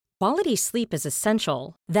Quality sleep is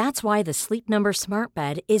essential. That's why the Sleep Number Smart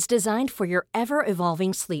Bed is designed for your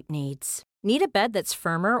ever-evolving sleep needs. Need a bed that's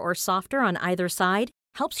firmer or softer on either side?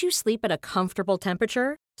 Helps you sleep at a comfortable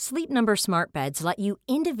temperature? Sleep Number Smart Beds let you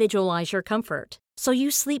individualize your comfort, so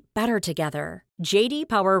you sleep better together. J.D.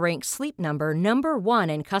 Power ranks Sleep Number number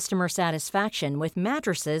one in customer satisfaction with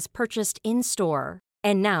mattresses purchased in-store.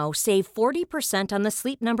 And now, save 40% on the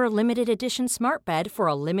Sleep Number Limited Edition Smart Bed for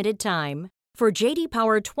a limited time. For J.D.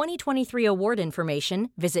 Power 2023 award information,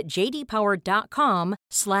 visit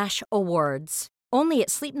jdpower.com/awards. Only at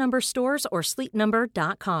Sleep Number stores or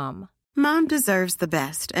sleepnumber.com. Mom deserves the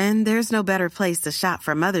best, and there's no better place to shop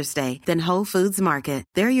for Mother's Day than Whole Foods Market.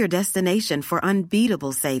 They're your destination for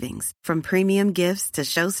unbeatable savings, from premium gifts to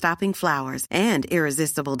show-stopping flowers and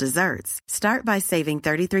irresistible desserts. Start by saving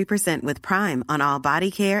 33% with Prime on all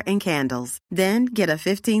body care and candles. Then get a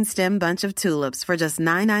 15-stem bunch of tulips for just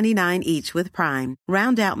 $9.99 each with Prime.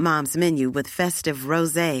 Round out Mom's menu with festive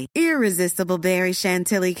rosé, irresistible berry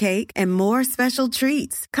chantilly cake, and more special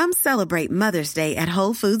treats. Come celebrate Mother's Day at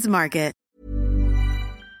Whole Foods Market.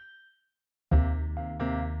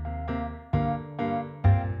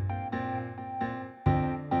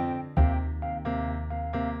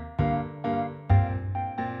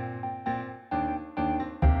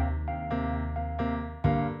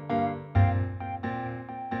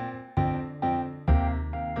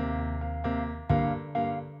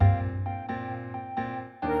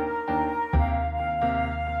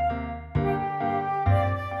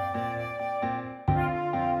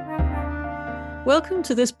 Welcome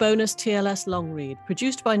to this bonus TLS long read,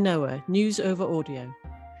 produced by Noah, News Over Audio.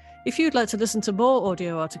 If you'd like to listen to more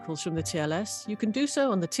audio articles from the TLS, you can do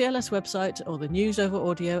so on the TLS website or the News Over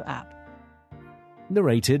Audio app.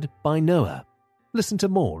 Narrated by Noah. Listen to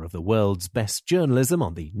more of the world's best journalism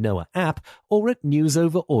on the Noah app or at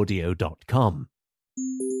newsoveraudio.com.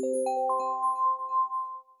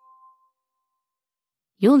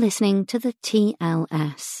 You're listening to the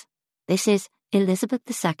TLS. This is Elizabeth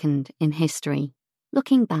II in History,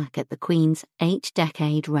 looking back at the Queen's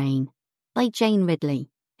 8-decade reign, by Jane Ridley,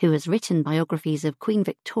 who has written biographies of Queen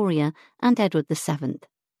Victoria and Edward VII,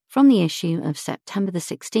 from the issue of September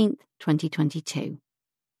 16, 2022.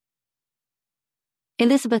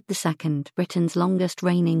 Elizabeth II, Britain's longest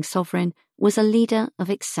reigning sovereign, was a leader of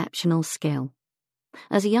exceptional skill.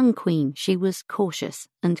 As a young queen, she was cautious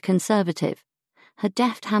and conservative. Her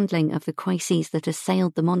deft handling of the crises that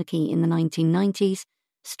assailed the monarchy in the 1990s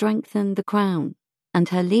strengthened the crown, and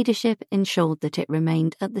her leadership ensured that it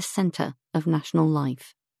remained at the centre of national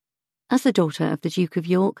life. As the daughter of the Duke of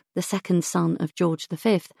York, the second son of George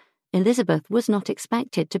V, Elizabeth was not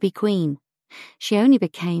expected to be queen. She only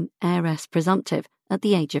became heiress presumptive at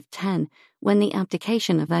the age of 10, when the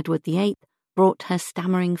abdication of Edward VIII brought her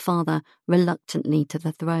stammering father reluctantly to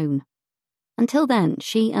the throne. Until then,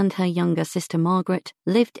 she and her younger sister Margaret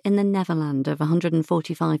lived in the Neverland of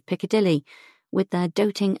 145 Piccadilly with their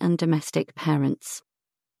doting and domestic parents.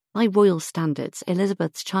 By royal standards,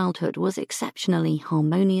 Elizabeth's childhood was exceptionally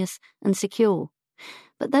harmonious and secure.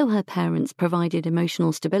 But though her parents provided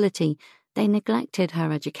emotional stability, they neglected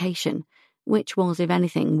her education, which was, if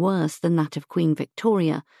anything, worse than that of Queen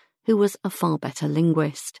Victoria, who was a far better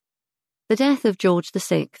linguist. The death of George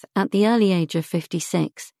VI at the early age of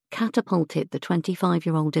 56 catapulted the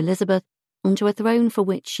 25-year-old Elizabeth onto a throne for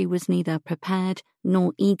which she was neither prepared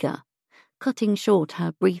nor eager, cutting short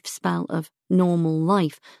her brief spell of normal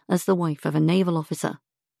life as the wife of a naval officer.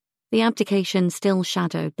 The abdication still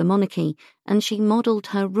shadowed the monarchy, and she modelled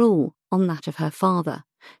her rule on that of her father,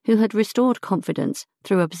 who had restored confidence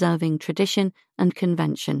through observing tradition and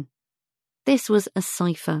convention. This was a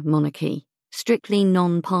cipher monarchy, strictly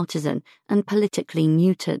non-partisan and politically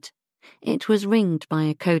neutered. It was ringed by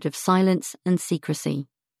a code of silence and secrecy.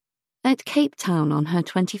 At Cape Town on her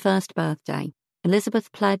 21st birthday,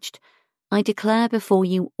 Elizabeth pledged, "I declare before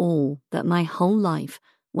you all that my whole life,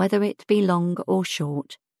 whether it be long or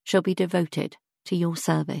short, shall be devoted to your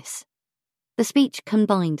service." The speech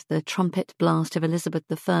combined the trumpet blast of Elizabeth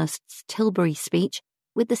I's Tilbury speech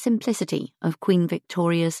with the simplicity of Queen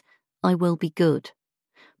Victoria's "I will be good,"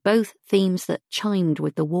 both themes that chimed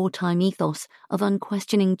with the wartime ethos of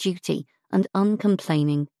unquestioning duty and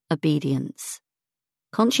uncomplaining obedience.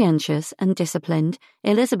 Conscientious and disciplined,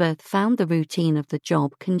 Elizabeth found the routine of the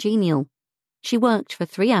job congenial. She worked for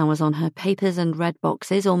 3 hours on her papers and read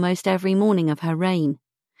boxes almost every morning of her reign.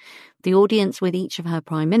 The audience with each of her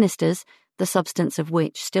prime ministers, the substance of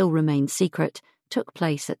which still remained secret, took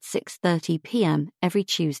place at 6:30 p.m. every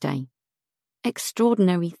Tuesday.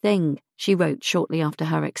 "Extraordinary thing," she wrote shortly after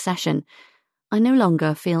her accession. "I no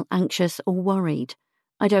longer feel anxious or worried.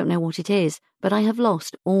 I don't know what it is, but I have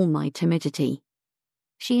lost all my timidity.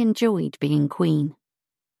 She enjoyed being queen.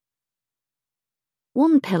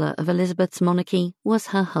 One pillar of Elizabeth's monarchy was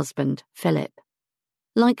her husband, Philip.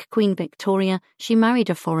 Like Queen Victoria, she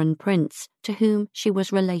married a foreign prince, to whom she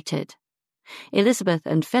was related. Elizabeth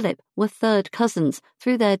and Philip were third cousins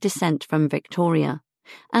through their descent from Victoria,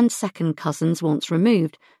 and second cousins once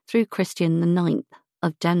removed through Christian IX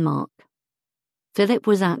of Denmark. Philip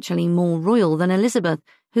was actually more royal than Elizabeth,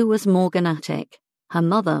 who was morganatic. Her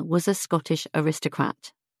mother was a Scottish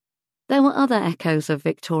aristocrat. There were other echoes of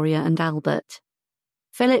Victoria and Albert.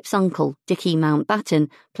 Philip's uncle, Dicky Mountbatten,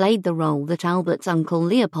 played the role that Albert's uncle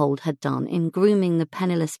Leopold had done in grooming the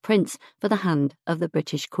penniless prince for the hand of the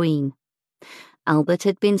British Queen. Albert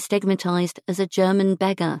had been stigmatised as a German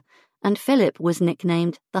beggar, and Philip was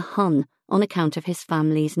nicknamed the Hun on account of his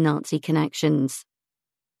family's Nazi connections.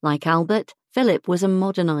 Like Albert, Philip was a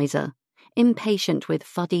moderniser, impatient with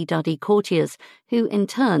fuddy-duddy courtiers who in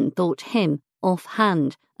turn thought him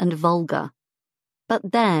offhand and vulgar.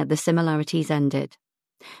 But there the similarities ended.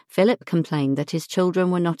 Philip complained that his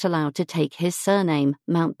children were not allowed to take his surname,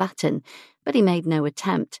 Mountbatten, but he made no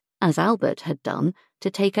attempt, as Albert had done,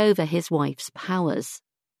 to take over his wife's powers.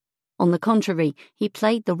 On the contrary, he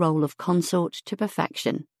played the role of consort to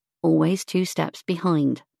perfection, always 2 steps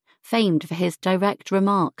behind, famed for his direct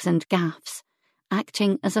remarks and gaffes,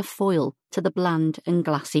 acting as a foil to the bland and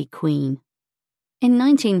glassy Queen. In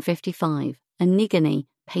 1955, Antigone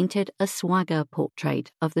painted a swagger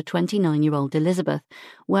portrait of the 29-year-old Elizabeth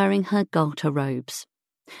wearing her garter robes,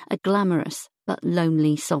 a glamorous but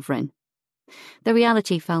lonely sovereign. The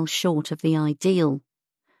reality fell short of the ideal.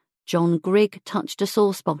 John Grigg touched a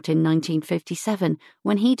sore spot in 1957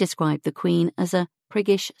 when he described the Queen as a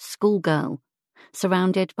priggish schoolgirl,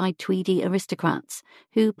 surrounded by tweedy aristocrats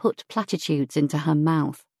who put platitudes into her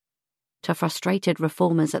mouth. To frustrated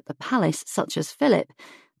reformers at the palace, such as Philip,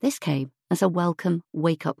 this came as a welcome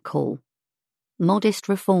wake-up call. Modest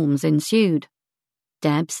reforms ensued.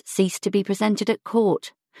 Debs ceased to be presented at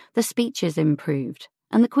court, the speeches improved,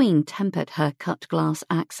 and the Queen tempered her cut-glass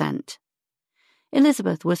accent.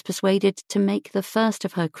 Elizabeth was persuaded to make the first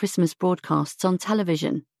of her Christmas broadcasts on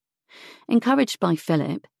television. Encouraged by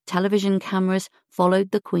Philip, television cameras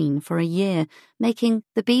followed the Queen for a year, making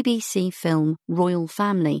the BBC film Royal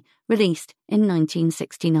Family, released in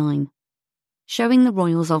 1969. Showing the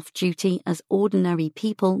royals off duty as ordinary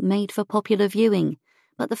people made for popular viewing,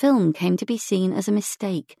 but the film came to be seen as a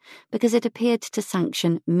mistake because it appeared to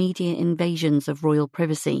sanction media invasions of royal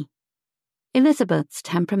privacy. Elizabeth's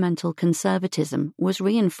temperamental conservatism was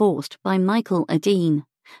reinforced by Michael Adine,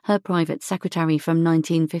 her private secretary from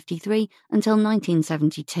 1953 until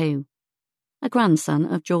 1972. A grandson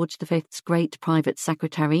of George V's great private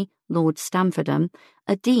secretary, Lord Stamfordham,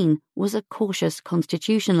 Adine was a cautious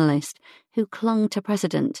constitutionalist who clung to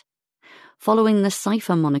precedent, following the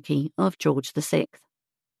cipher monarchy of George VI.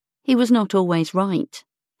 He was not always right.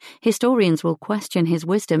 Historians will question his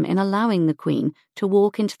wisdom in allowing the Queen to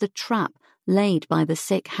walk into the trap laid by the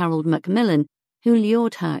sick Harold Macmillan, who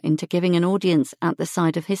lured her into giving an audience at the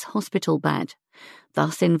side of his hospital bed,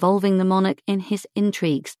 thus involving the monarch in his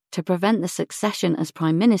intrigues to prevent the succession as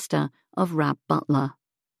Prime Minister of Rab Butler.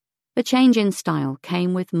 The change in style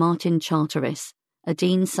came with Martin Charteris,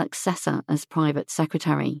 Adine's successor as private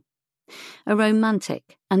secretary. A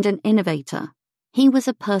romantic and an innovator, he was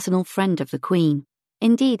a personal friend of the Queen.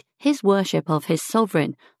 Indeed, his worship of his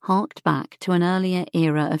sovereign harked back to an earlier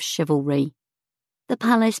era of chivalry. The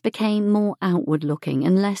palace became more outward-looking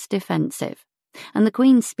and less defensive, and the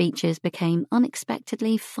Queen's speeches became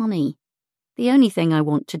unexpectedly funny. "The only thing I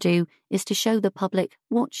want to do is to show the public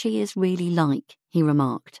what she is really like," he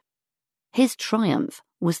remarked. His triumph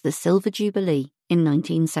was the Silver Jubilee in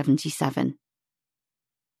 1977.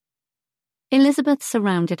 Elizabeth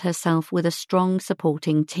surrounded herself with a strong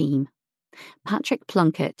supporting team. Patrick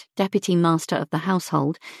Plunkett, Deputy Master of the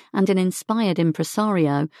Household and an inspired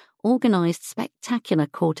impresario, organised spectacular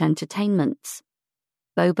court entertainments.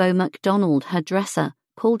 Bobo MacDonald, her dresser,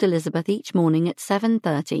 called Elizabeth each morning at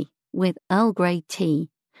 7:30 with Earl Grey tea,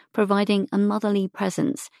 providing a motherly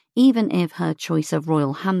presence even if her choice of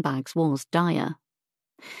royal handbags was dire.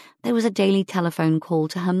 There was a daily telephone call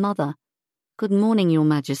to her mother. "Good morning, Your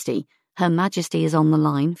Majesty. Her Majesty is on the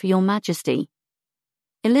line for Your Majesty."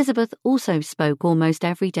 Elizabeth also spoke almost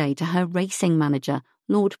every day to her racing manager,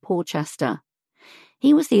 Lord Porchester.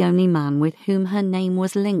 He was the only man with whom her name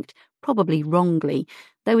was linked, probably wrongly,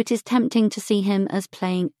 though it is tempting to see him as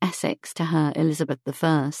playing Essex to her Elizabeth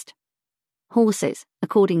I. Horses,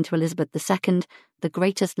 according to Elizabeth II, the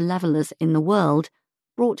greatest levellers in the world,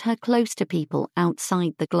 brought her close to people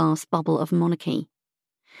outside the glass bubble of monarchy.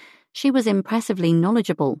 She was impressively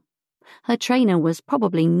knowledgeable. Her trainer was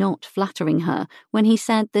probably not flattering her when he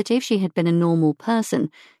said that if she had been a normal person,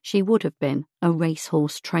 she would have been a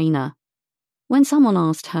racehorse trainer. When someone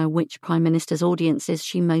asked her which Prime Minister's audiences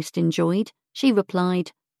she most enjoyed, she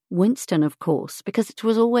replied, "Winston, of course, because it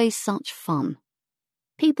was always such fun."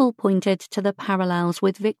 People pointed to the parallels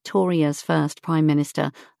with Victoria's first Prime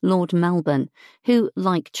Minister, Lord Melbourne, who,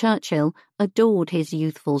 like Churchill, adored his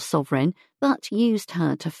youthful sovereign but used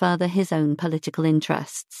her to further his own political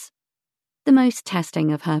interests. The most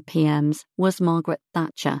testing of her PMs was Margaret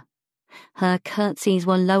Thatcher. Her curtsies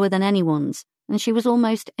were lower than anyone's, and she was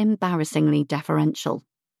almost embarrassingly deferential.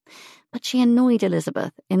 But she annoyed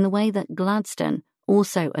Elizabeth in the way that Gladstone,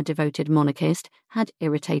 also a devoted monarchist, had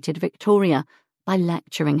irritated Victoria by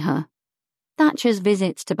lecturing her. Thatcher's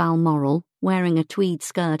visits to Balmoral, wearing a tweed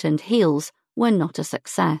skirt and heels, were not a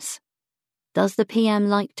success. "Does the PM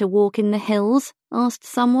like to walk in the hills?" asked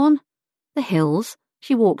someone. "The hills?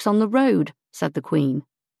 She walks on the road," said the Queen.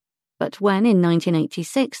 But when, in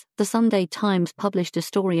 1986, the Sunday Times published a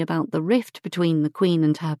story about the rift between the Queen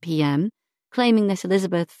and her PM, claiming that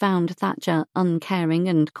Elizabeth found Thatcher uncaring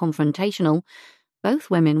and confrontational, both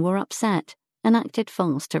women were upset and acted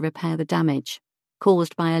fast to repair the damage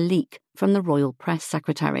caused by a leak from the Royal Press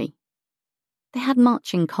Secretary. They had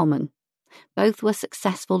much in common. Both were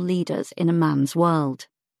successful leaders in a man's world.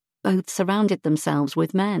 Both surrounded themselves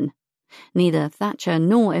with men. Neither Thatcher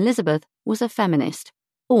nor Elizabeth was a feminist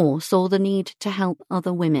or saw the need to help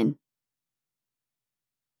other women.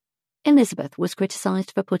 Elizabeth was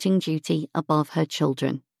criticised for putting duty above her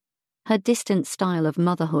children. Her distant style of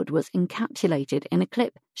motherhood was encapsulated in a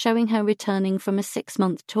clip showing her returning from a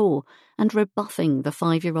 6-month tour and rebuffing the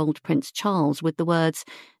 5-year-old Prince Charles with the words,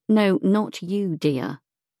 "No, not you, dear."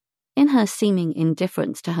 In her seeming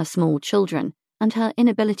indifference to her small children and her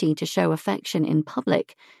inability to show affection in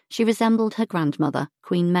public, she resembled her grandmother,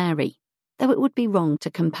 Queen Mary, though it would be wrong to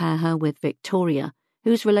compare her with Victoria,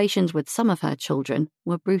 whose relations with some of her children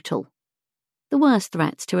were brutal. The worst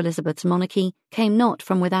threats to Elizabeth's monarchy came not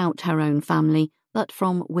from without her own family, but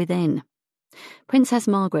from within. Princess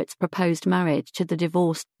Margaret's proposed marriage to the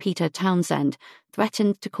divorced Peter Townsend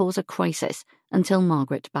threatened to cause a crisis until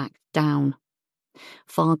Margaret backed down.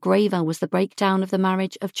 Far graver was the breakdown of the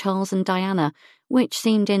marriage of Charles and Diana, which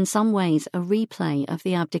seemed in some ways a replay of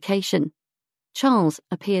the abdication. Charles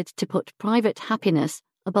appeared to put private happiness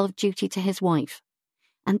above duty to his wife,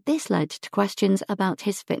 and this led to questions about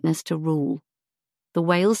his fitness to rule. The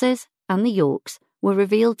Waleses and the Yorks were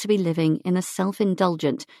revealed to be living in a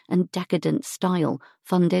self-indulgent and decadent style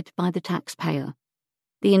funded by the taxpayer.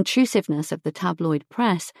 The intrusiveness of the tabloid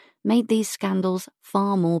press made these scandals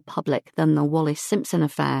far more public than the Wallis-Simpson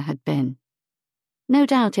affair had been. No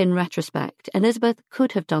doubt, in retrospect, Elizabeth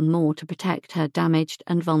could have done more to protect her damaged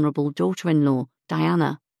and vulnerable daughter-in-law,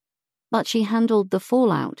 Diana, but she handled the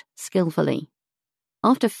fallout skillfully.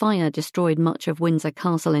 After fire destroyed much of Windsor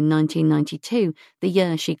Castle in 1992, the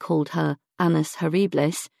year she called her Annus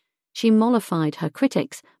Horribilis, she mollified her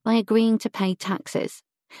critics by agreeing to pay taxes,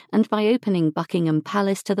 and by opening Buckingham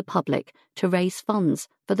Palace to the public to raise funds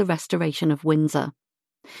for the restoration of Windsor.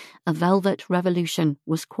 A velvet revolution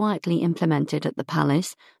was quietly implemented at the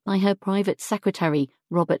palace by her private secretary,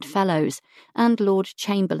 Robert Fellows, and Lord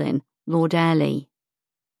Chamberlain, Lord Airlie.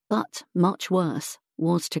 But much worse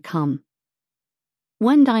was to come.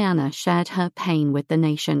 When Diana shared her pain with the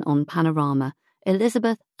nation on Panorama,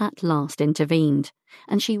 Elizabeth at last intervened,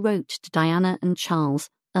 and she wrote to Diana and Charles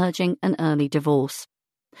urging an early divorce.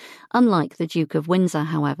 Unlike the Duke of Windsor,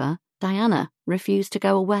 however, Diana refused to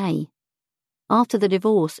go away. After the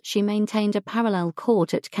divorce, she maintained a parallel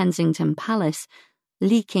court at Kensington Palace,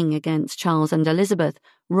 leaking against Charles and Elizabeth,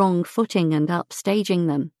 wrong-footing and upstaging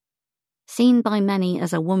them. Seen by many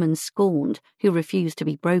as a woman scorned who refused to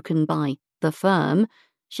be broken by the firm,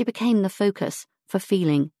 she became the focus for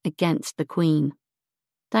feeling against the Queen.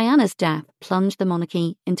 Diana's death plunged the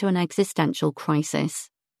monarchy into an existential crisis.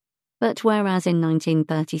 But whereas in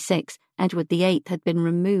 1936 Edward VIII had been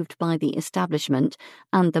removed by the establishment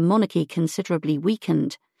and the monarchy considerably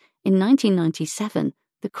weakened, in 1997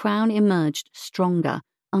 the crown emerged stronger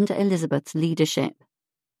under Elizabeth's leadership.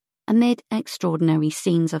 Amid extraordinary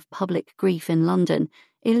scenes of public grief in London,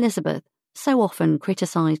 Elizabeth, so often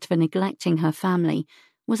criticised for neglecting her family,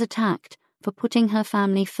 was attacked for putting her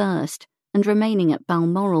family first and remaining at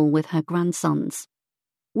Balmoral with her grandsons.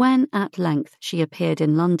 When at length she appeared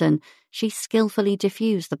in London, she skillfully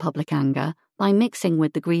diffused the public anger by mixing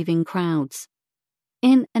with the grieving crowds.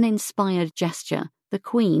 In an inspired gesture, the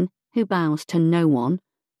Queen, who bows to no one,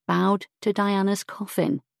 bowed to Diana's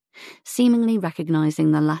coffin, seemingly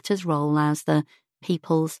recognising the latter's role as the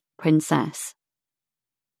people's princess.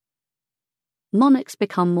 Monarchs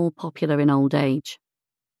become more popular in old age.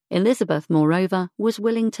 Elizabeth, moreover, was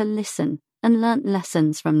willing to listen and learnt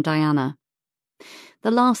lessons from Diana.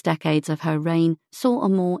 The last decades of her reign saw a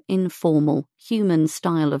more informal, human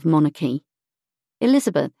style of monarchy.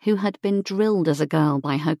 Elizabeth, who had been drilled as a girl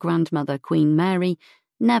by her grandmother Queen Mary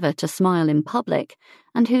never to smile in public,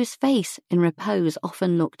 and whose face in repose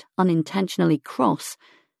often looked unintentionally cross,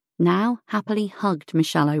 now happily hugged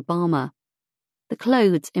Michelle Obama. The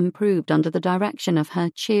clothes improved under the direction of her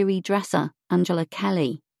cheery dresser, Angela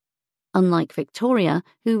Kelly. Unlike Victoria,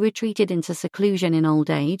 who retreated into seclusion in old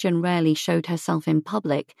age and rarely showed herself in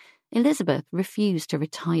public, Elizabeth refused to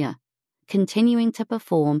retire, continuing to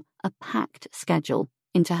perform a packed schedule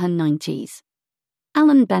into her 90s.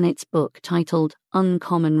 Alan Bennett's book, titled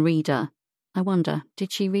Uncommon Reader, I wonder,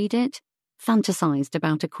 did she read it? Fantasized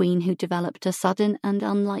about a queen who developed a sudden and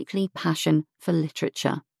unlikely passion for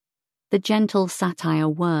literature. The gentle satire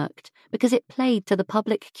worked because it played to the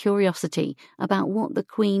public curiosity about what the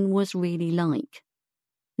Queen was really like.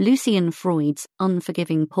 Lucian Freud's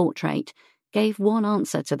unforgiving portrait gave one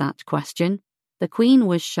answer to that question. The Queen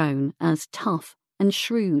was shown as tough and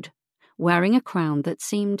shrewd, wearing a crown that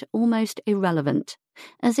seemed almost irrelevant,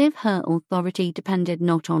 as if her authority depended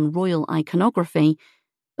not on royal iconography,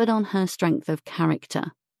 but on her strength of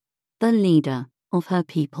character, the leader of her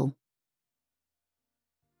people.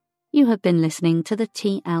 You have been listening to the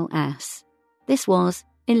TLS. This was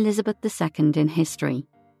Elizabeth II in History,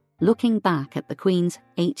 looking back at the Queen's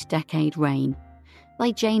 8-decade reign,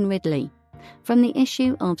 by Jane Ridley, from the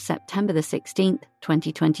issue of September the 16th,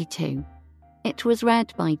 2022. It was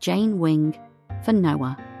read by Jane Wing for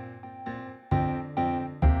Noah.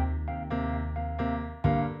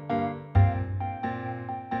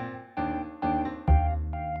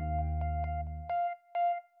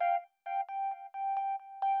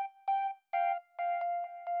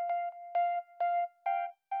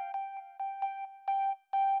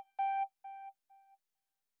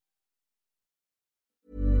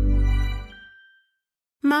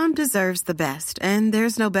 Mom deserves the best, and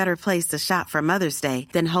there's no better place to shop for Mother's Day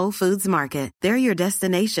than Whole Foods Market. They're your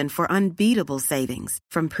destination for unbeatable savings,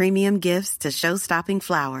 from premium gifts to show-stopping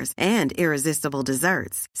flowers and irresistible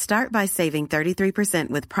desserts. Start by saving 33%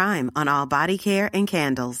 with Prime on all body care and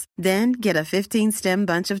candles. Then get a 15-stem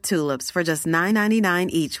bunch of tulips for just $9.99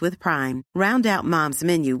 each with Prime. Round out Mom's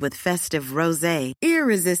menu with festive rosé,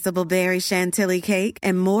 irresistible berry chantilly cake,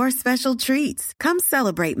 and more special treats. Come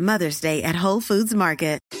celebrate Mother's Day at Whole Foods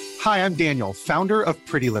Market. Hi, I'm Daniel, founder of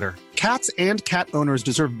Pretty Litter. Cats and cat owners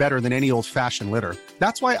deserve better than any old-fashioned litter.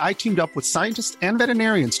 That's why I teamed up with scientists and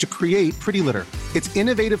veterinarians to create Pretty Litter. Its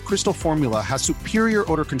innovative crystal formula has superior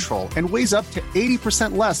odor control and weighs up to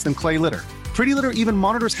 80% less than clay litter. Pretty Litter even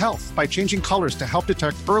monitors health by changing colors to help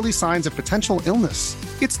detect early signs of potential illness.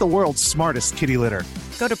 It's the world's smartest kitty litter.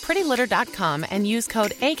 Go to prettylitter.com and use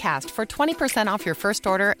code ACAST for 20% off your first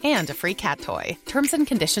order and a free cat toy. Terms and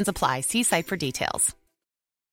conditions apply. See site for details.